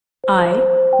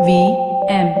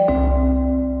IVM.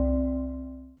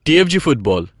 TFG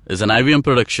Football is an IVM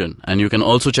production, and you can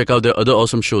also check out their other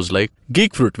awesome shows like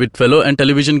Geek Fruit with fellow and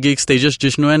television geeks Tejas,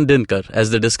 Jishnu and Dinkar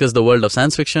as they discuss the world of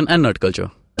science fiction and nerd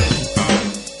culture.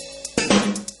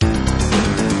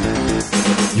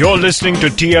 You're listening to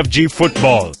TFG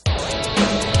Football.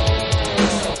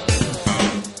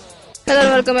 Hello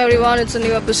and welcome everyone. It's a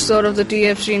new episode of the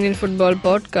TFG Indian Football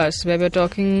Podcast where we're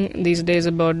talking these days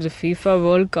about the FIFA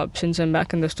World Cup since I'm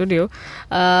back in the studio.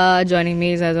 Joining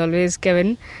me is as always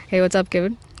Kevin. Hey, what's up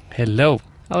Kevin? Hello.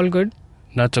 All good?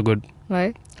 Not so good.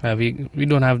 Why? We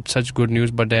don't have such good news,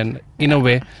 but then in a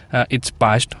way it's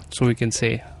past, so we can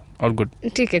say all good.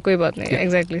 ठीक है, कोई बात नहीं.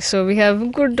 Exactly. So we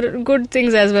have good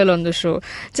things as well on the show.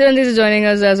 Chiranjeet is joining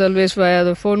us as always via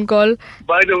the phone call.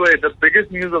 By the way, the biggest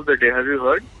news of the day, have you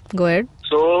heard? Go ahead.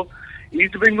 So,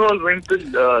 East Bengal went to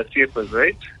CFL,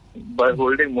 right? By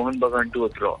holding Mohun Bagan to a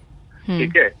draw.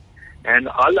 Okay? And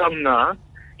Al Amna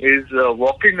is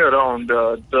walking around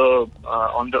on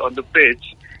the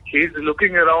pitch. He's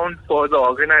looking around for the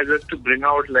organizers to bring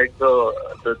out like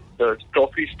the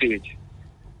trophy stage.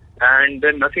 And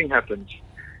then nothing happens.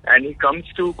 And he comes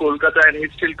to Kolkata and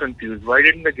he's still confused. Why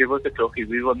didn't they give us a trophy?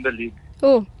 We won the league.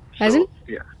 Oh, hasn't?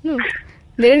 Yeah. No.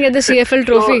 They didn't get the CFL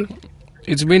trophy.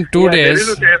 It's been 2 days.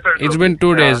 It's been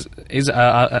 2 days. Is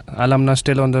Alamna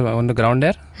still on the ground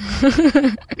there?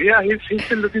 Yeah, he's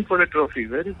still looking for the trophy.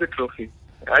 Where is the trophy?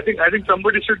 I think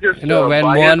somebody should just when buy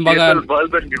Mohun a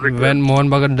bulb and give it when Mohun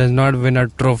Bagan does not win a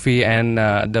trophy and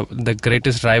the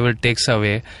greatest rival takes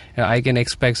away, I can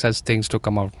expect such things to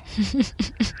come out.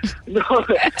 No,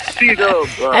 see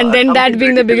and then that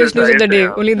being the biggest news of the day,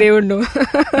 only they would know.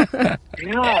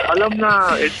 Yeah,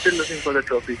 Alumna is still looking for the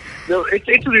trophy.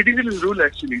 It's a ridiculous rule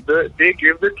actually. They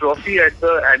give the trophy at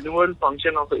the annual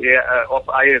function of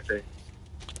IFA.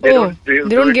 They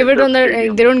don't give it on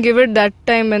that. They don't give it that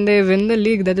time when they win the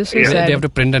league. That is so sad. They have to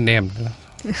print a name.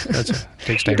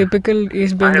 Takes time. Typical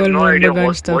East Bengal. I have no idea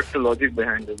what's stuff. the logic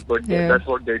behind it, but that's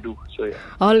what they do. So yeah.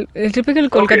 All typical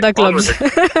Kolkata clubs.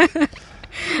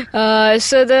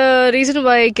 So the reason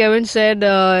why Kevin said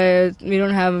we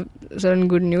don't have certain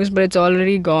good news, but it's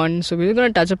already gone. So we're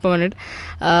going to touch upon it.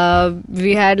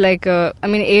 We had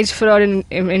age fraud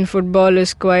in football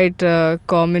is quite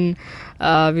common.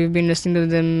 We've been listening to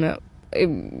them.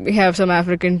 We have some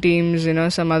African teams,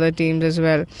 some other teams as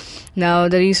well. Now,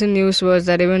 the recent news was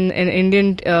that even an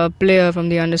Indian player from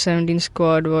the under-17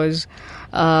 squad was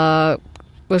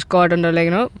caught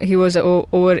under, he was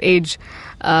over age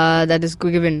that is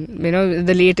given.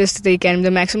 The latest the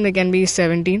maximum they can be is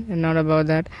 17 and not above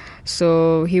that.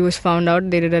 So he was found out.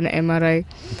 They did an MRI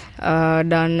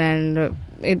done and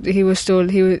he was told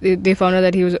they found out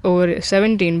that he was over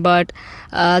 17, but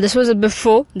this was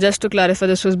before, just to clarify,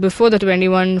 this was before the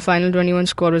final 21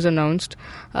 squad was announced.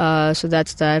 So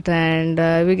that's that. And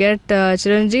we get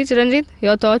Chiranjeet,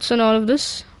 your thoughts on all of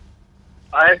this?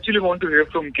 I actually want to hear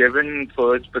from Kevin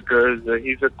first because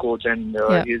he's a coach and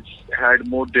he's had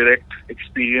more direct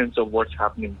experience of what's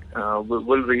happening. I'll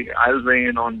weigh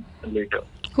in on later.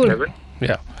 Cool. Kevin?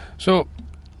 Yeah. So,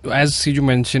 as Siju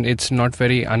mentioned, it's not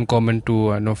very uncommon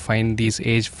to find these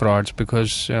age frauds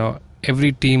because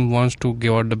every team wants to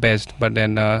give out the best, but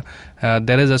then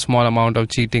there is a small amount of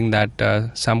cheating that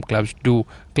some clubs do.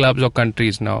 Clubs or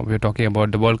countries now, we're talking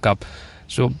about the World Cup.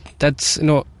 So that's,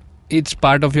 it's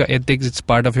part of your ethics, it's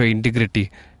part of your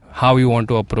integrity, how you want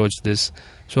to approach this.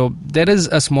 So there is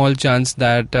a small chance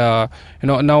that,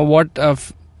 now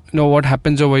what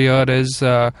happens over here is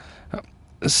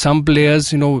some players,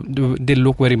 they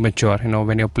look very mature,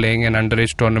 when you're playing an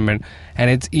underage tournament, and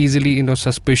it's easily,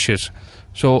 suspicious.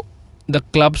 So the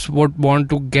clubs would want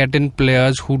to get in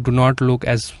players who do not look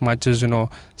as much as,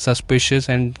 suspicious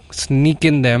and sneak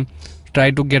in them, try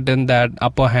to get in that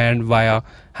upper hand via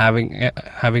having an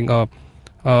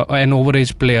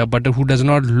overage player, but who does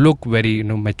not look very,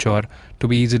 mature to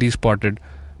be easily spotted.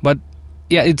 But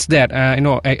yeah, it's that.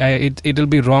 It'll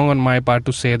be wrong on my part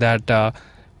to say that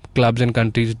clubs and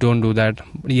countries don't do that.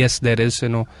 Yes, there is,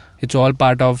 it's all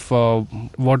part of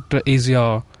what is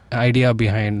your idea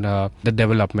behind the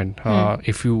development.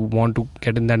 If you want to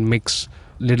get in that mix,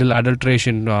 little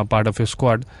adulteration part of your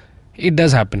squad, it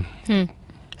does happen.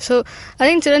 So I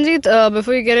think Chiranjeet,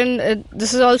 before you get in,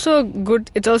 this is also good.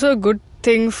 It's also a good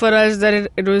thing for us that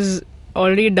it was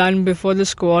already done before the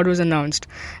squad was announced,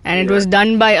 and it was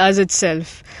done by us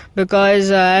itself,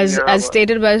 because as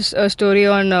stated by a story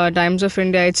on Times of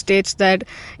India, it states that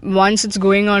once it's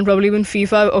going on, probably even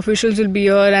FIFA officials will be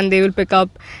here and they will pick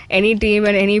up any team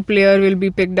and any player will be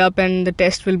picked up and the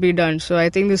test will be done. So I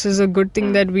think this is a good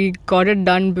thing that we got it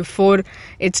done before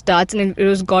it starts, and it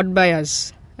was got by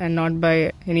us. and not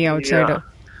by any outsider.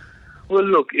 Well,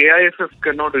 look, AIFF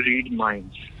cannot read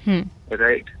minds,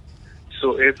 right?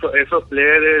 So if a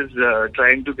player is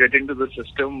trying to get into the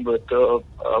system with a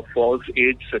false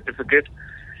age certificate,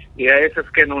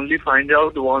 AIFF can only find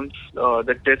out once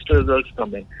the test results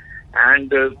come in.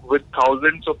 And with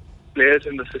thousands of players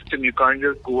in the system, you can't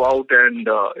just go out and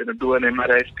do an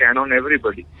MRI scan on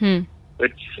everybody.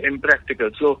 It's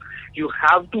impractical. So you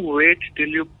have to wait till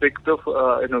you pick the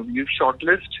you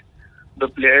shortlist the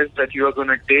players that you are going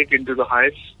to take into the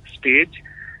highest stage,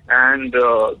 and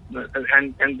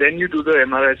then you do the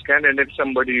MRI scan. And if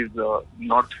somebody is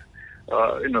not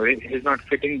he's not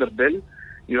fitting the bill,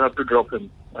 you have to drop him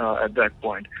at that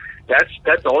point.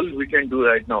 That's all we can do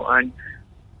right now.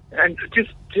 And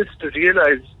just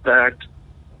realize that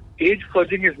age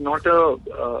fudging is not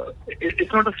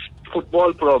it's not a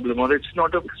football problem, or it's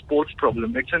not a sports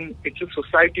problem. It's a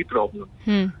society problem.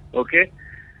 Okay,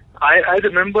 I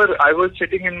remember I was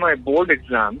sitting in my board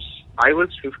exams. I was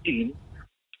 15,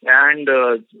 and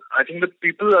I think the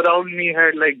people around me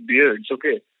had like beards.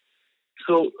 Okay,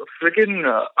 so freaking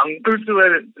uncles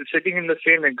were sitting in the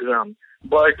same exam,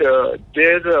 but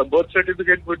their birth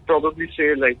certificate would probably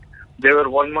say like they were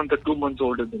 1 month or 2 months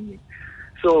older than me.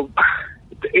 So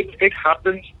it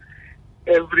happens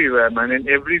everywhere, man. In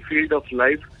every field of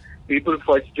life, people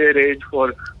fudge their age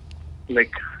for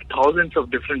like thousands of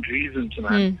different reasons,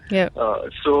 man.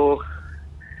 So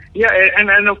yeah,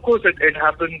 and of course it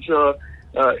happens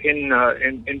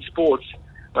in sports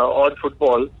or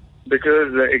football,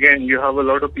 because again you have a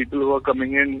lot of people who are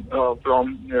coming in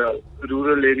from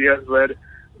rural areas where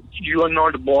you are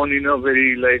not born in a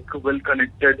very like well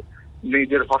connected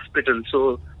major hospital,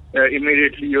 so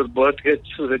immediately your birth gets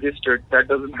registered. That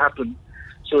doesn't happen.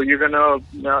 So you're gonna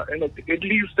it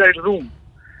leaves that room.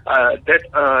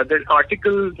 That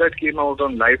article that came out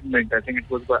on Live Mint, I think it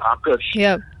was by Akash.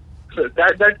 Yeah. So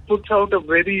that puts out a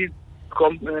very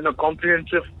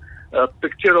comprehensive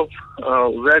picture of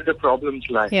where the problems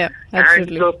lie. Yeah,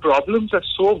 absolutely. And the problems are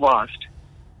so vast,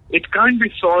 it can't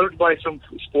be solved by some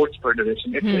sports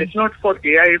federation. It's not for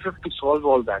AIFF to solve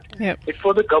all that. Yeah. It's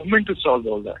for the government to solve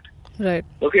all that. Right.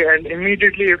 Okay, and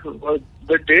immediately, if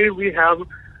the day we have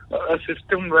a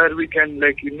system where we can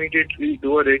like immediately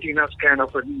do a retina scan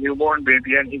of a newborn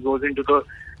baby and he goes into the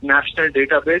national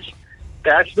database,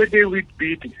 that's the day we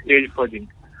beat age fudging.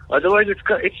 Otherwise,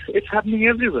 it's happening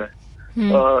everywhere.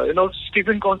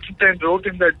 Stephen Constantine wrote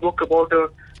in that book about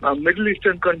a Middle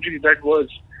Eastern country that was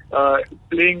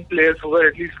playing players who were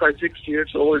at least 5-6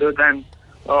 years older than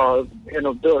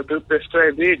the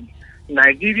prescribed age.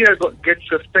 Nigeria gets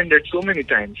suspended so many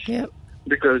times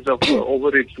because of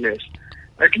overage players.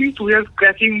 At least we are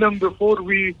catching them before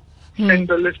we send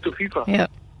the list to FIFA. Yeah.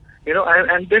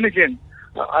 And then again,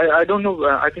 I don't know.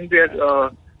 I think they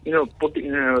are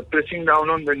pressing down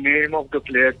on the name of the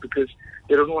player because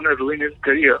they don't want to ruin his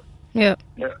career. Yeah.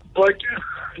 But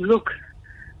look,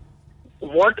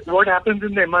 what happens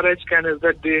in the MRI scan is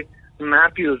that they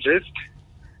map your wrist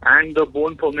and the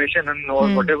bone formation and or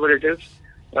whatever it is.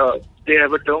 They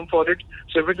have a term for it.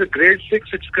 So if it's a grade 6,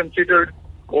 it's considered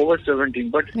over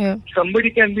 17. But somebody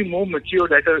can be more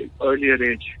matured at an earlier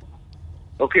age.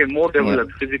 Okay, more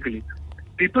developed physically.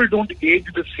 People don't age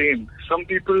the same. Some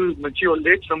people mature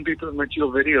late, some people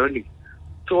mature very early.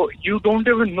 So you don't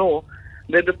even know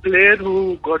that the player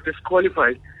who got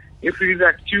disqualified, if he's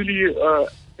actually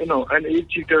an age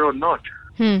cheater or not.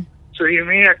 So he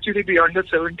may actually be under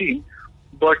 17,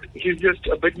 but he's just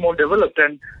a bit more developed,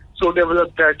 and so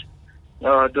developed that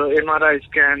the MRI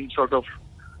scan sort of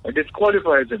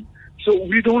disqualifies him. So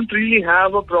we don't really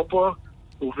have a proper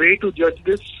way to judge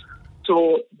this.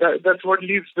 So that's what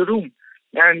leaves the room.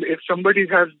 And if somebody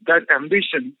has that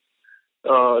ambition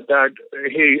that,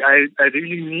 hey, I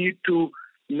really need to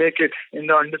make it in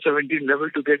the under 17 level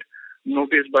to get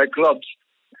noticed by clubs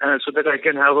so that I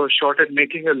can have a shot at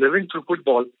making a living through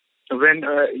football, when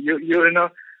you're in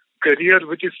a career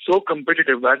which is so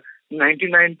competitive that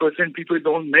 99% people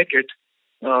don't make it.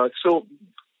 So,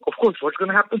 of course, what's going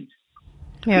to happen?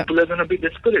 People are going to be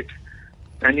desperate.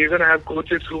 And you're going to have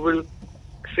coaches who will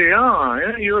say,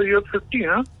 you're 50,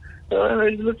 huh?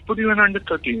 Let's put you in under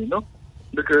 13,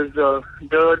 because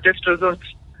the test results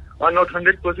are not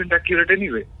 100% accurate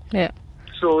anyway. Yeah.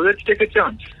 So let's take a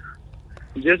chance.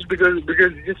 Just because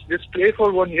just play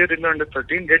for 1 year in under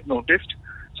 13, get noticed,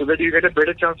 so that you get a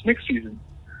better chance next season.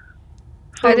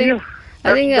 So, I think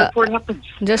that's what happens.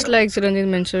 Just like Chiranjeev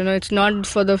mentioned, it's not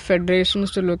for the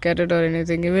federations to look at it or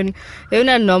anything. Even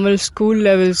at normal school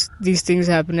levels, these things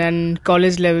happen, and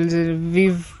college levels,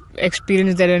 we've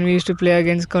experience that when we used to play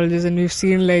against colleges, and we've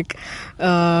seen like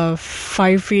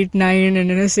 5'9"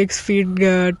 and 6 feet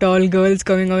tall girls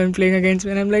coming up and playing against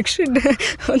me, and I'm like, shit,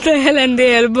 what the hell? And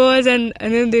they elbow us, and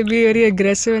then they be very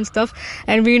aggressive and stuff.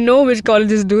 And we know which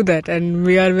colleges do that, and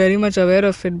we are very much aware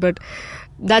of it. But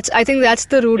I think that's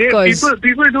the root cause.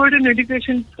 People do it in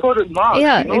education for marks.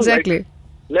 Yeah, exactly.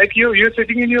 Like you're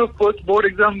sitting in your first board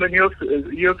exam when you're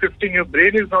 15, your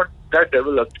brain is not that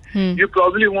developed. You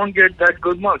probably won't get that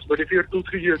good marks. But if you're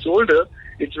 2-3 years older,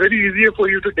 it's very easier for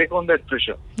you to take on that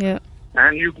pressure. Yeah.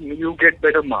 And you get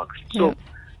better marks. So,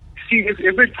 see, if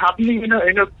it's happening in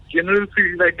a general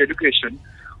field like education,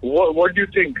 what do you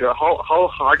think? How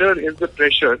harder is the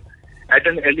pressure at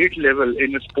an elite level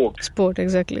in a sport? Sport,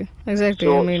 exactly. So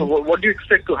what do you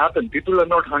expect to happen? People are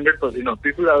not 100%.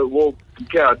 People are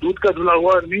दूध का धुला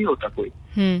हुआ नहीं होता कोई.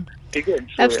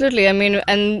 Absolutely. I mean,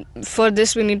 and for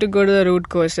this we need to go to the root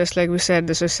cause, just like we said,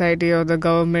 the society or the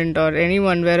government or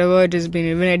anyone, wherever it has been,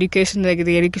 even education, like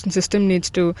the education system needs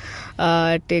to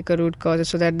take a root cause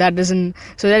so that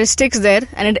it sticks there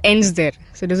and it ends there.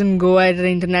 So it doesn't go at an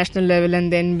international level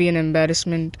and then be an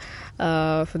embarrassment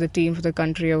for the team, for the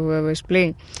country, or whoever is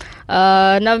playing.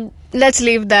 Now, let's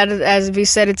leave that. As we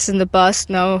said, it's in the past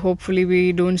now. Hopefully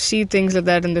we don't see things like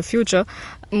that in the future.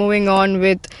 Moving on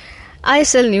with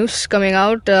ISL news coming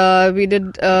out. We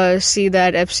did see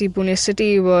that FC Pune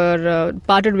City were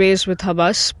parted ways with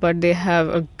Habas, but they have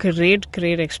a great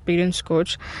experienced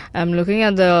coach. I'm looking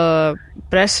at the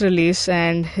press release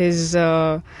and his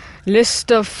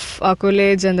list of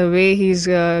accolades and the way he's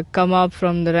come up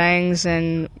from the ranks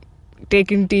and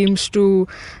taking teams to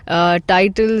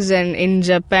titles, and in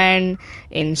Japan,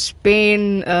 in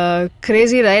Spain,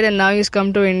 crazy, right? And now he's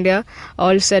come to India,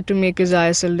 all set to make his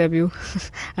ISL debut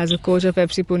as a coach of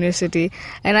FC Pune City.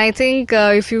 And I think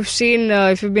if you've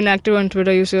been active on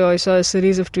Twitter, you saw a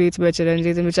series of tweets by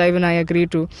Chiranjit, which even I agree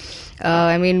to.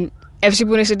 I mean, FC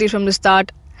Pune City from the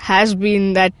start has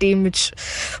been that team which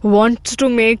wants to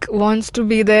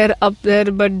be there, up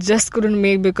there, but just couldn't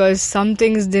make because some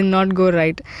things did not go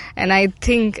right. And I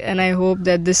think and I hope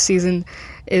that this season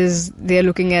they're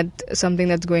looking at something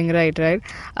that's going right?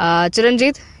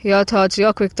 Chiranjit,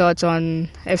 your quick thoughts on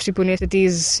FC Pune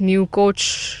City's new coach.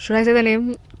 Should I say the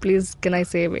name? Please, can I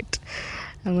say it?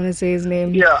 I'm going to say his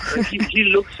name. Yeah, he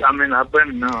looks, up and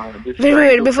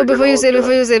Wait, before you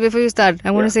start,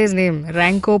 I want to say his name.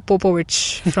 Ranko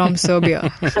Popovic from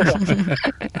Serbia.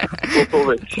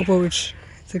 Popovic.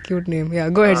 It's a cute name. Yeah,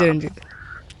 go ahead, Chiranjit.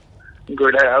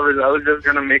 Good. I was just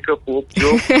going to make a Pope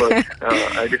joke, but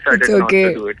I decided not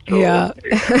to do it. So,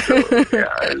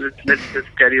 let's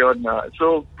just carry on.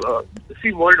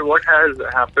 See, what has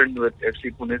happened with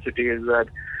FC Pune City is that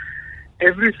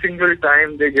every single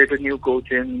time they get a new coach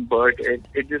in, but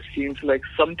it just seems like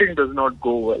something does not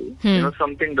go well.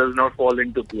 Something does not fall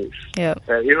into place. Yeah.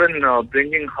 Even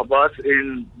bringing Habas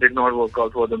in did not work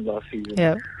out for them last season.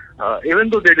 Yeah.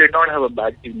 Even though they did not have a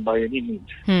bad team by any means.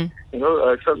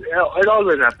 It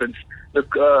always happens.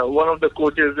 One of the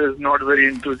coaches is not very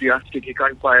enthusiastic. He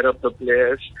can't fire up the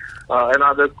players.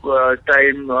 Another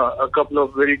time, a couple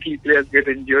of very key players get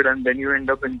injured, and then you end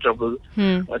up in trouble.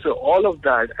 So all of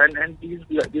that, and these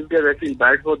guys, I feel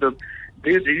bad for them.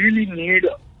 They really need,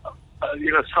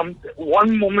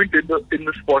 one moment in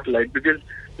the spotlight, because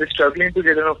they're struggling to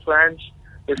get enough fans.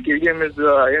 The stadium is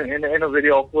in a very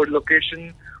awkward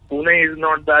location. Pune is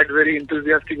not that very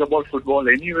enthusiastic about football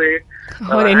anyway.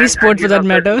 Or any sport for that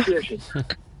matter.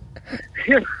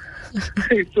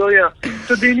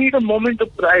 So they need a moment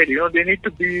of pride. They need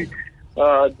to be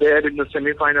there in the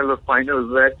semi-final or final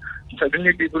where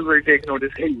suddenly people will take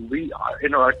notice. Hey, we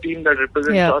are, a team that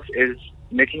represents us is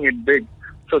making it big.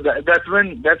 So that's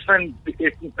when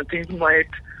things might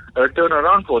turn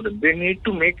around for them. They need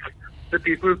to make the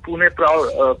people Pune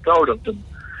proud of them.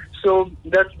 So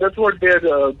that's what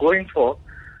they're going for.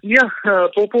 Yeah,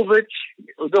 Popovic,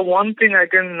 the one thing I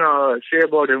can say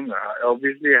about him,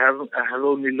 obviously I have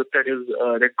only looked at his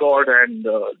record and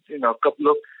a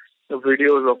couple of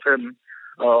videos of him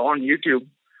on YouTube.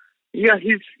 Yeah,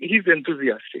 he's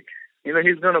enthusiastic.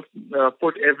 He's gonna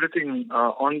put everything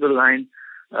on the line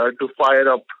to fire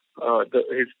up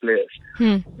his players.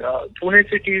 Pune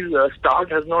City's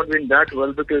start has not been that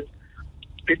well because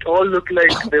it all looked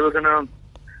like they were gonna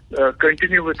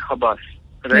continue with Habas,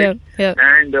 right? Yeah.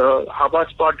 And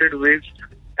Habas parted ways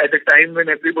at a time when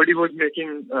everybody was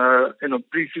making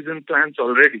pre-season plans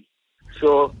already.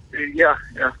 So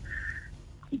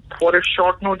for a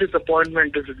short notice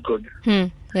appointment, this is good. Yeah,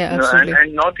 absolutely.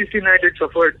 And Northeast United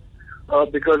suffered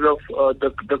because of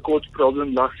the coach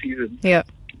problem last season. Yeah.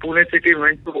 Pune City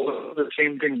went through the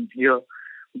same thing here.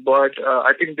 but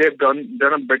I think they've done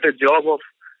a better job of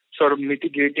sort of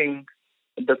mitigating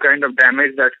the kind of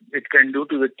damage that it can do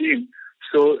to the team.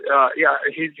 So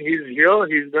he's here.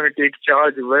 He's going to take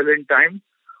charge well in time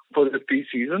for the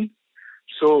pre-season.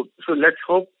 So let's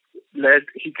hope that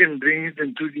he can bring his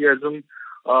enthusiasm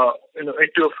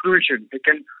into a fruition. He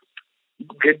can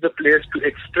get the players to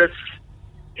express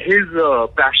his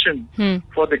passion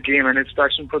for the game and his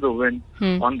passion for the win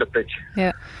on the pitch.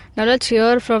 Yeah. Now let's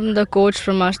hear from the coach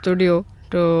from our studio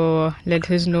to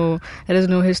let us know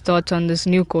his thoughts on this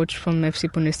new coach from FC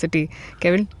Pune City.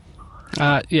 Kevin?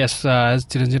 Yes, as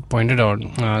Chiranjit pointed out,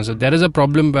 so there is a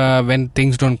problem when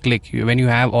things don't click. When you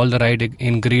have all the right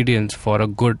ingredients for a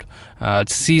good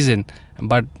season,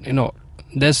 but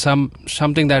there's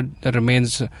something that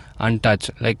remains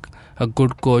untouched, like a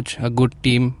good coach, a good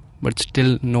team, but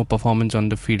still no performance on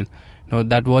the field.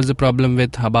 That was the problem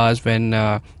with Habaz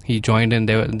when he joined in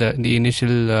the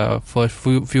initial first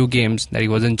few games that he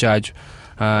was in charge.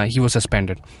 He was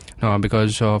suspended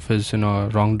because of his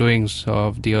wrongdoings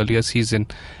of the earlier season,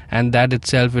 and that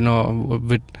itself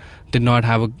did not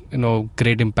have a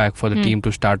great impact for the team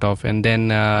to start off. And then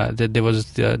there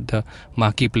was the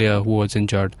marquee player who was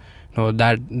injured.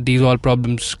 That these all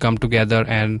problems come together,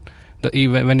 and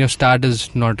even when your start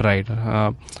is not right,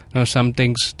 some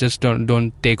things just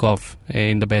don't take off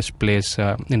in the best place,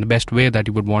 in the best way that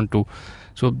you would want to.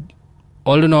 So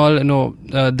all in all,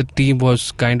 the team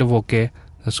was kind of okay.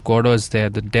 The squad was there.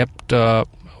 The depth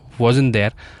wasn't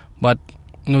there, but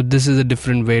this is a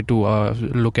different way to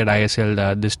look at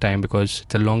ISL this time, because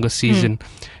it's a longer season.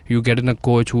 You get in a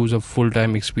coach who's a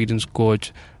full-time experienced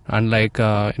coach, unlike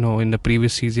in the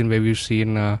previous season where we've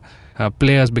seen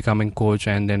players becoming coach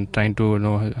and then trying to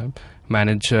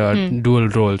manage dual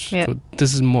roles. Yeah. So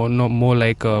this is more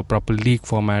like a proper league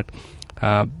format.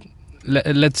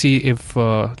 Let's see if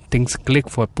things click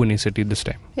for Pune City this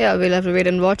time. Yeah, we'll have to wait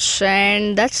and watch.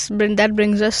 And that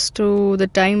brings us to the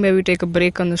time where we take a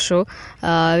break on the show.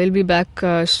 We'll be back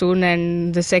soon,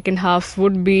 and the second half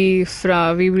would be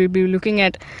we will be looking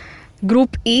at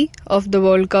Group E of the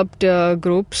World Cup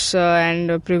groups and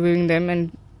previewing them,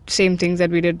 and same things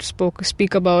that we did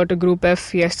speak about Group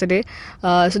F yesterday.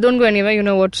 So don't go anywhere. You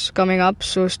know what's coming up,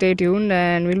 so stay tuned,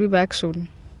 and we'll be back soon.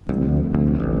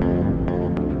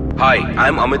 Hi,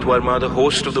 I'm Amit Verma, the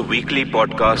host of the weekly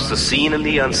podcast The Seen and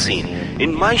the Unseen.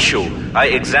 In my show, I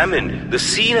examine the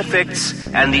seen effects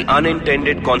and the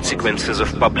unintended consequences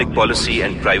of public policy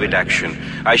and private action.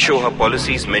 I show how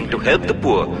policies meant to help the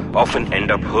poor often end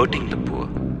up hurting the poor.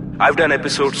 I've done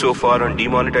episodes so far on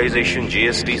demonetization,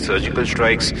 GST, surgical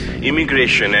strikes,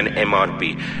 immigration and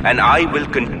MRP. And I will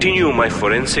continue my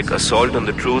forensic assault on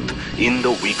the truth in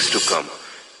the weeks to come.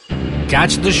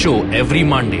 Catch the show every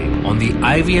Monday on the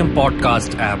IVM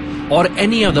Podcast app or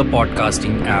any other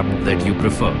podcasting app that you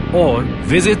prefer. Or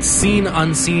visit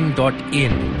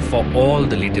seenunseen.in for all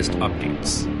the latest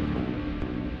updates.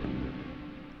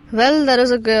 Well, that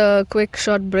was a quick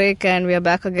short break, and we are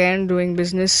back again doing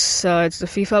business. It's the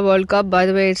FIFA World Cup. By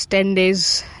the way, it's 10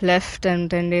 days left,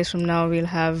 and 10 days from now we'll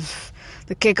have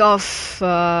the kickoff.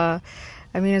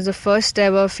 It's the first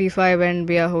ever FIFA event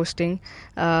we are hosting.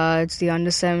 It's the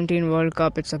Under-17 World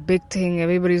Cup. It's a big thing.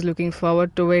 Everybody's looking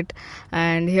forward to it.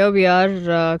 And here we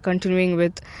are continuing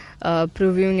with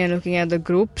previewing and looking at the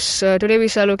groups. Today we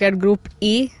shall look at Group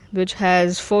E, which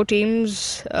has 4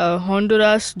 teams,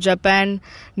 Honduras, Japan,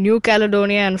 New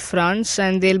Caledonia and France.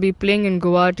 And they'll be playing in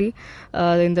Guwahati, the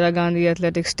Indira Gandhi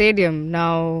Athletic Stadium.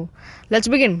 Now, let's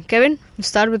begin. Kevin, we'll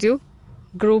start with you.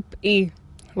 Group E.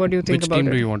 What do you think about it? Which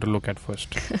team do you want to look at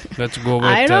first? Let's go with...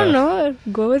 I don't know.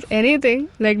 Go with anything.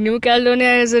 Like New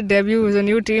Caledonia is a debut, is a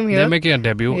new team here. They're making a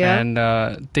debut, Yeah.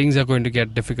 and things are going to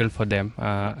get difficult for them,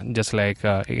 just like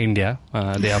India.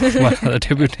 They are one of the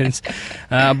debutants.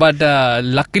 But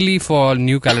luckily for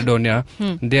New Caledonia,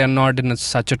 they are not in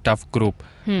such a tough group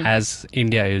as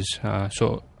India is.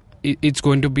 So it's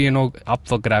going to be up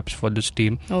for grabs for this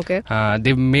team. Okay.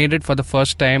 They've made it for the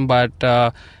first time, but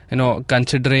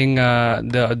considering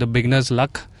the beginner's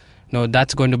luck,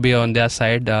 that's going to be on their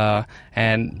side.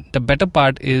 And the better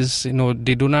part is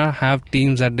they do not have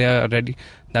teams that they are ready,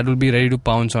 that will be ready to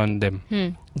pounce on them.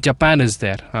 Japan is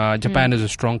there. Japan is a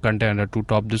strong contender to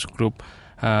top this group.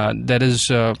 There is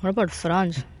What about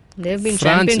France? They've been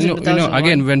France. champions in 2001.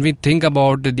 Again, when we think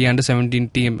about the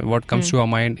under-17 team, what comes to our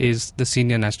mind is the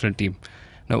senior national team.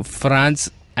 Now,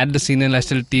 France at the senior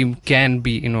national team can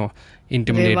be,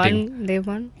 intimidating. They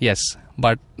won. Yes,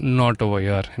 but not over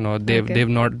here. They've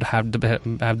not have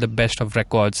the best of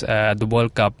records at the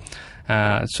World Cup.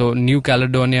 So New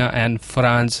Caledonia and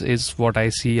France is what I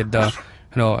see at the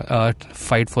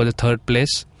fight for the third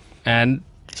place. And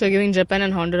So you're giving Japan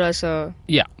and Honduras a...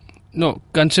 Yeah. No,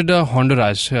 consider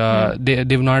Honduras.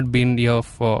 They've not been here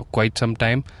for quite some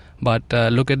time, but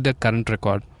look at the current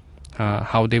record.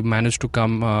 How they've managed to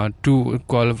come to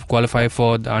qualify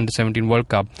for the Under-17 World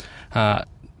Cup.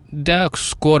 Their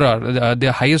scorer,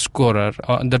 their highest scorer,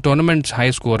 the tournament's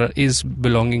highest scorer is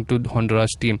belonging to the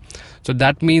Honduras team. So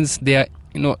that means they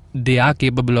are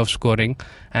capable of scoring,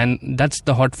 and that's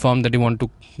the hot form that they want to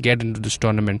get into this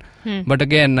tournament. But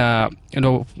again,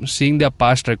 seeing their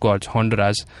past records,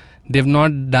 Honduras, they've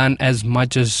not done as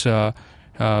much as goal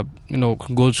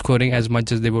scoring as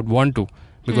much as they would want to,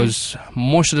 because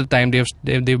most of the time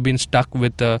they've been stuck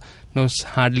with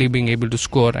hardly being able to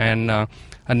score, and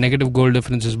a negative goal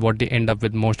difference is what they end up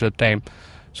with most of the time.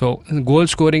 So goal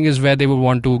scoring is where they would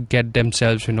want to get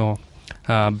themselves better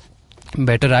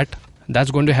at.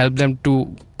 That's going to help them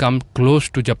to come close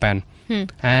to Japan.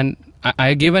 And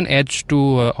I give an edge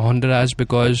to Honduras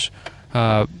because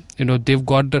they've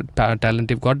got the talent,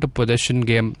 they've got the possession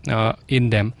game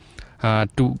in them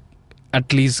to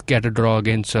at least get a draw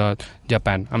against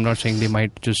Japan. I'm not saying they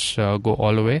might just go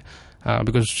all the way,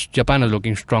 because Japan are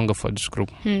looking stronger for this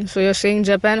group. So you're saying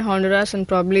Japan, Honduras, and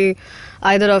probably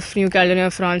either of New Caledonia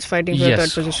or France fighting for the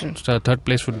third position. So third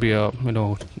place would be a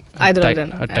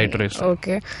tight race.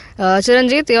 Okay.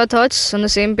 Chiranjit, your thoughts on the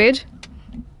same page?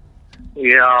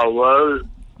 Yeah, well,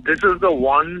 this is the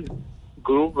one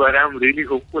group where I'm really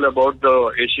hopeful about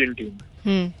the Asian team.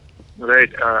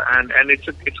 Right, and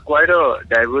it's quite a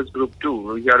diverse group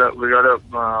too. We got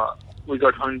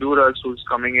Honduras, who's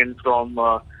coming in from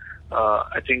I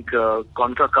think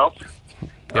CONCACAF,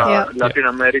 Latin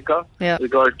America. Yeah. We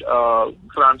got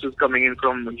France, who's coming in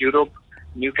from Europe.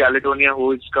 New Caledonia,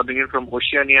 who is coming in from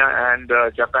Oceania, and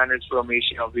Japan is from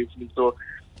Asia, obviously. So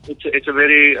it's a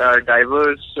very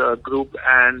diverse group,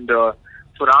 and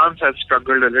France has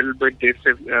struggled a little bit. They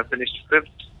finished fifth.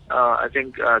 I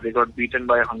think they got beaten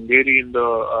by Hungary in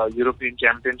the European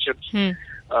Championships.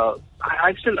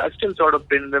 I still sort of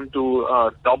pin them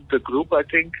to top the group. I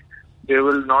think they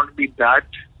will not be that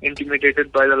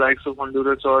intimidated by the likes of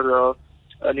Honduras or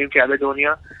New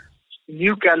Caledonia.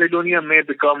 New Caledonia may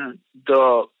become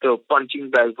the punching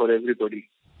bag for everybody.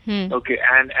 Okay,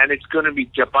 and it's going to be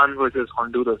Japan versus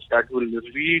Honduras. That will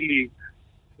really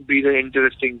be the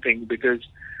interesting thing, because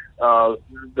I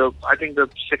think the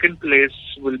second place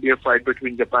will be a fight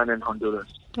between Japan and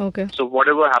Honduras. Okay. So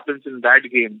whatever happens in that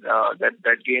game,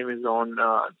 that game is on.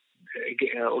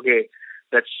 Okay,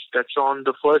 that's on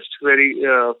the first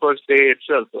day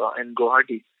itself in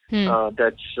Guwahati.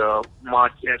 That's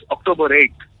October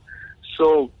 8th.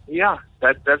 So yeah,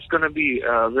 that's going to be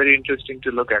very interesting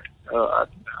to look at.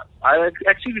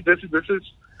 This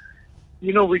is.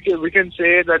 We can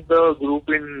say that the group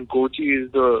in Kochi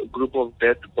is the group of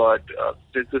death, but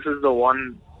this is the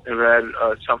one where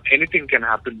anything can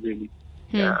happen, really.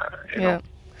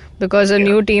 Because a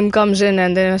new team comes in,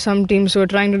 and there are some teams who are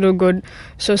trying to do good,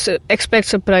 so expect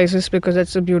surprises, because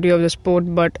that's the beauty of the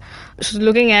sport. But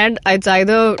looking at, it's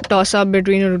either toss up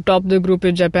between to top the group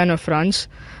with Japan or France,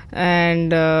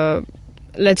 and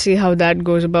let's see how that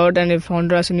goes about, and if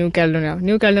Honduras and New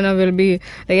Caledonia will be,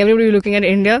 like everybody looking at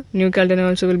India, New Caledonia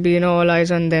also will be, all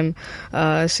eyes on them,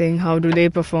 saying how do they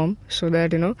perform, so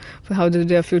that, how does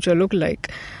their future look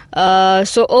like.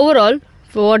 So overall,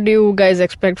 what do you guys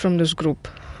expect from this group?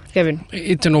 Kevin?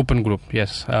 It's an open group,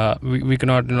 yes. We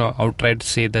cannot, outright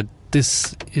say that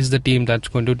this is the team that's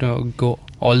going to go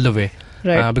all the way.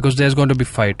 Right. Because there's going to be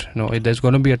fight. There's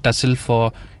going to be a tussle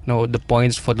for the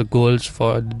points, for the goals,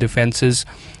 for the defenses,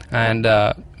 and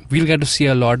we'll get to see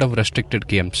a lot of restricted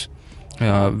games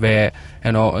where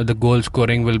the goal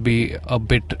scoring will be a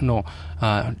bit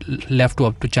left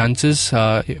up to chances,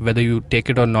 whether you take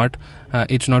it or not.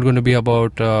 It's not going to be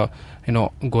about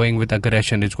going with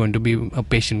aggression. It's going to be a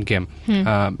patient game,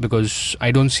 because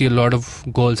I don't see a lot of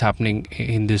goals happening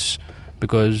in this,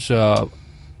 because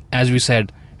as we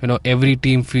said, every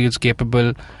team feels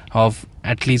capable of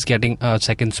at least getting a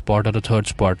second spot or a third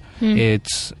spot.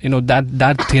 It's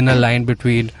that thinner line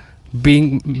between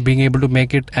being able to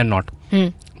make it and not.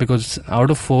 Because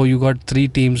out of 4, you got 3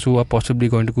 teams who are possibly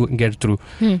going to get through.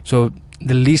 So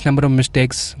the least number of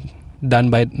mistakes done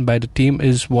by the team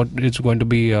is what is going to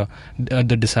be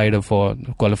the decider for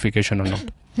qualification or not.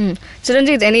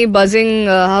 Chiranjit, any buzzing?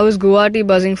 How is Guwahati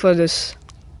buzzing for this?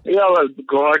 Yeah, well,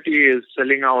 Guwahati is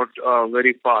selling out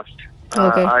very fast.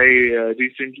 Okay. I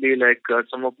recently,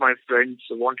 some of my friends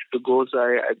wanted to go, so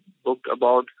I booked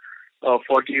about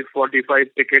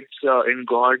 40-45 tickets in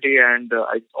Guwahati, and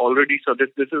I already saw this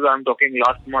is, I'm talking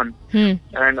last month,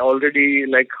 and already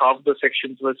half the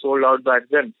sections were sold out back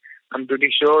then. I'm pretty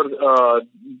sure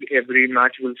every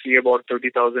match will see about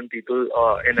 30,000 people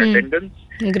in attendance.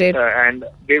 Great. And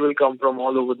they will come from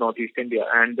all over Northeast India.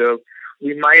 And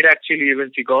we might actually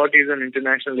even see Guwahati is an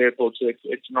international airport, so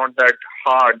it's not that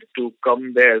hard to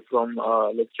come there from,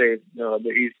 let's say,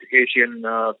 the East Asian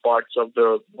parts of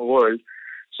the world.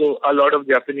 So a lot of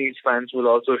Japanese fans will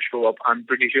also show up. I'm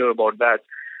pretty sure about that.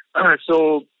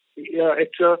 So yeah,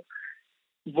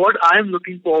 what I'm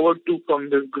looking forward to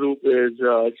from this group is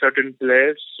certain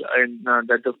players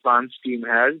that the France team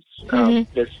has.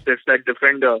 There's that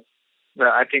defender,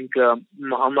 I think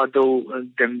Mohamedou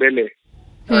Dembele.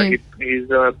 He's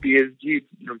a PSG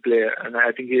player, and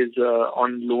I think he's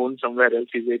on loan somewhere else.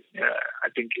 He's I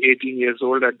think 18 years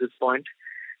old at this point.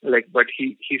 But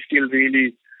he still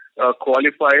really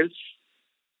qualifies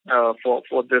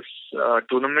for this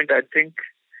tournament, I think.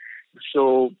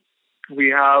 So we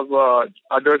have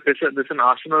there's an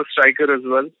Arsenal striker as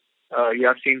well,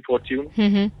 Yassine Fortune,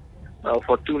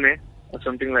 Fortune or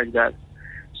something like that.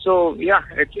 So yeah,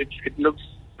 it looks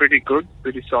pretty good,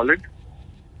 pretty solid.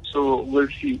 So we'll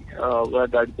see where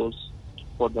that goes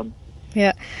for them.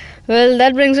 Yeah. Well,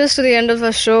 that brings us to the end of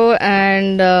our show,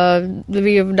 and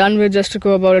we have done with Just to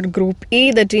Go About It Group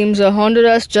E. The teams are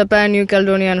Honduras, Japan, New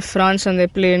Caledonia and France, and they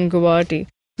play in Guwahati.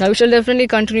 Now, we shall definitely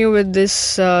continue with this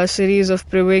series of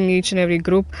previewing each and every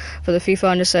group for the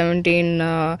FIFA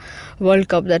Under-17 World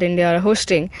Cup that India are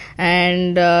hosting.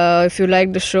 And if you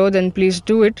like the show, then please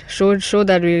do it. Show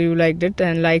that you liked it,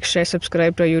 and like, share,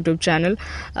 subscribe to our YouTube channel.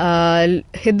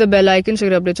 Hit the bell icon so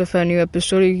you get updates of our new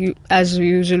episode. As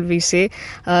usual, we say,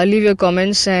 leave your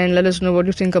comments and let us know what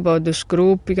you think about this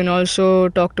group. You can also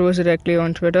talk to us directly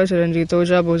on Twitter, Chiranjit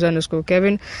Oja,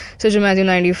 Boza_Kevin,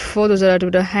 Matthew94. Those are our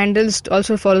Twitter handles.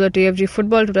 Also follow the TFG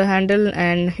Football Twitter handle,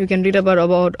 and you can read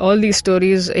about all these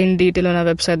stories in detail on our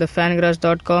website,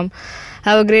 thefangarage.com.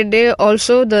 Have a great day.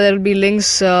 Also, there will be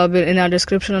links in our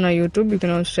description on our YouTube. You can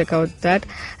also check out that.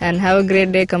 And have a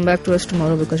great day. Come back to us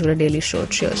tomorrow because we're a daily show.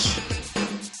 Cheers.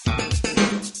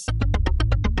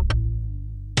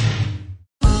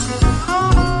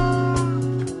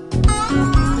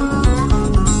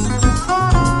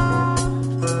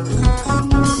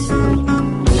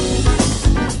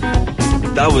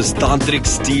 That was Tantrik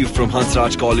Steve from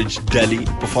Hansraj College, Delhi,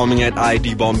 performing at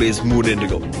IIT Bombay's Mood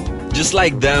Indigo. Just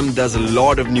like them, there's a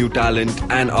lot of new talent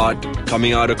and art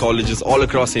coming out of colleges all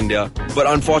across India, but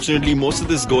unfortunately most of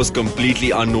this goes completely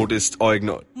unnoticed or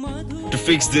ignored. To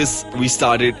fix this, we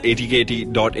started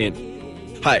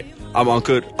ATKT.in. Hi, I'm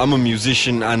Ankur, I'm a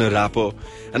musician and a rapper,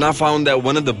 and I found that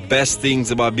one of the best things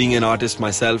about being an artist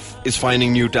myself is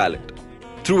finding new talent.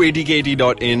 Through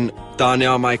ATKT.in,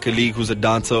 Tanya, my colleague who's a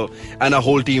dancer, and our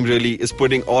whole team really is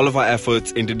putting all of our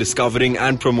efforts into discovering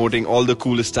and promoting all the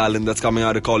coolest talent that's coming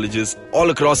out of colleges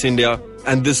all across India.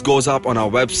 And this goes up on our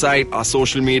website, our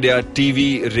social media,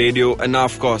 TV, radio, and now,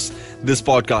 of course, this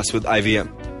podcast with IVM.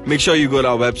 Make sure you go to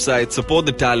our website, support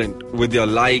the talent with your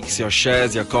likes, your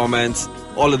shares, your comments.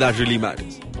 All of that really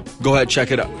matters. Go ahead,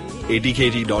 check it out.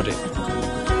 ATKT.in.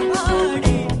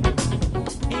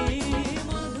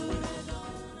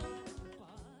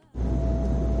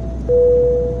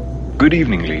 Good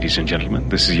evening, ladies and gentlemen.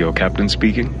 This is your captain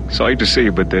speaking. Sorry to say,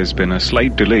 but there's been a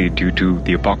slight delay due to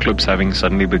the apocalypse having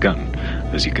suddenly begun.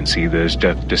 As you can see, there's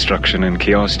death, destruction, and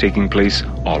chaos taking place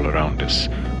all around us.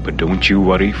 But don't you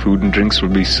worry, food and drinks will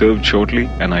be served shortly,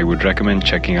 and I would recommend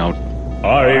checking out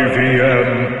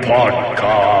IVM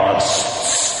Podcasts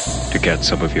to get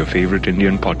some of your favorite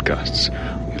Indian podcasts.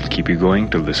 We'll keep you going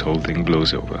till this whole thing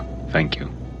blows over. Thank you.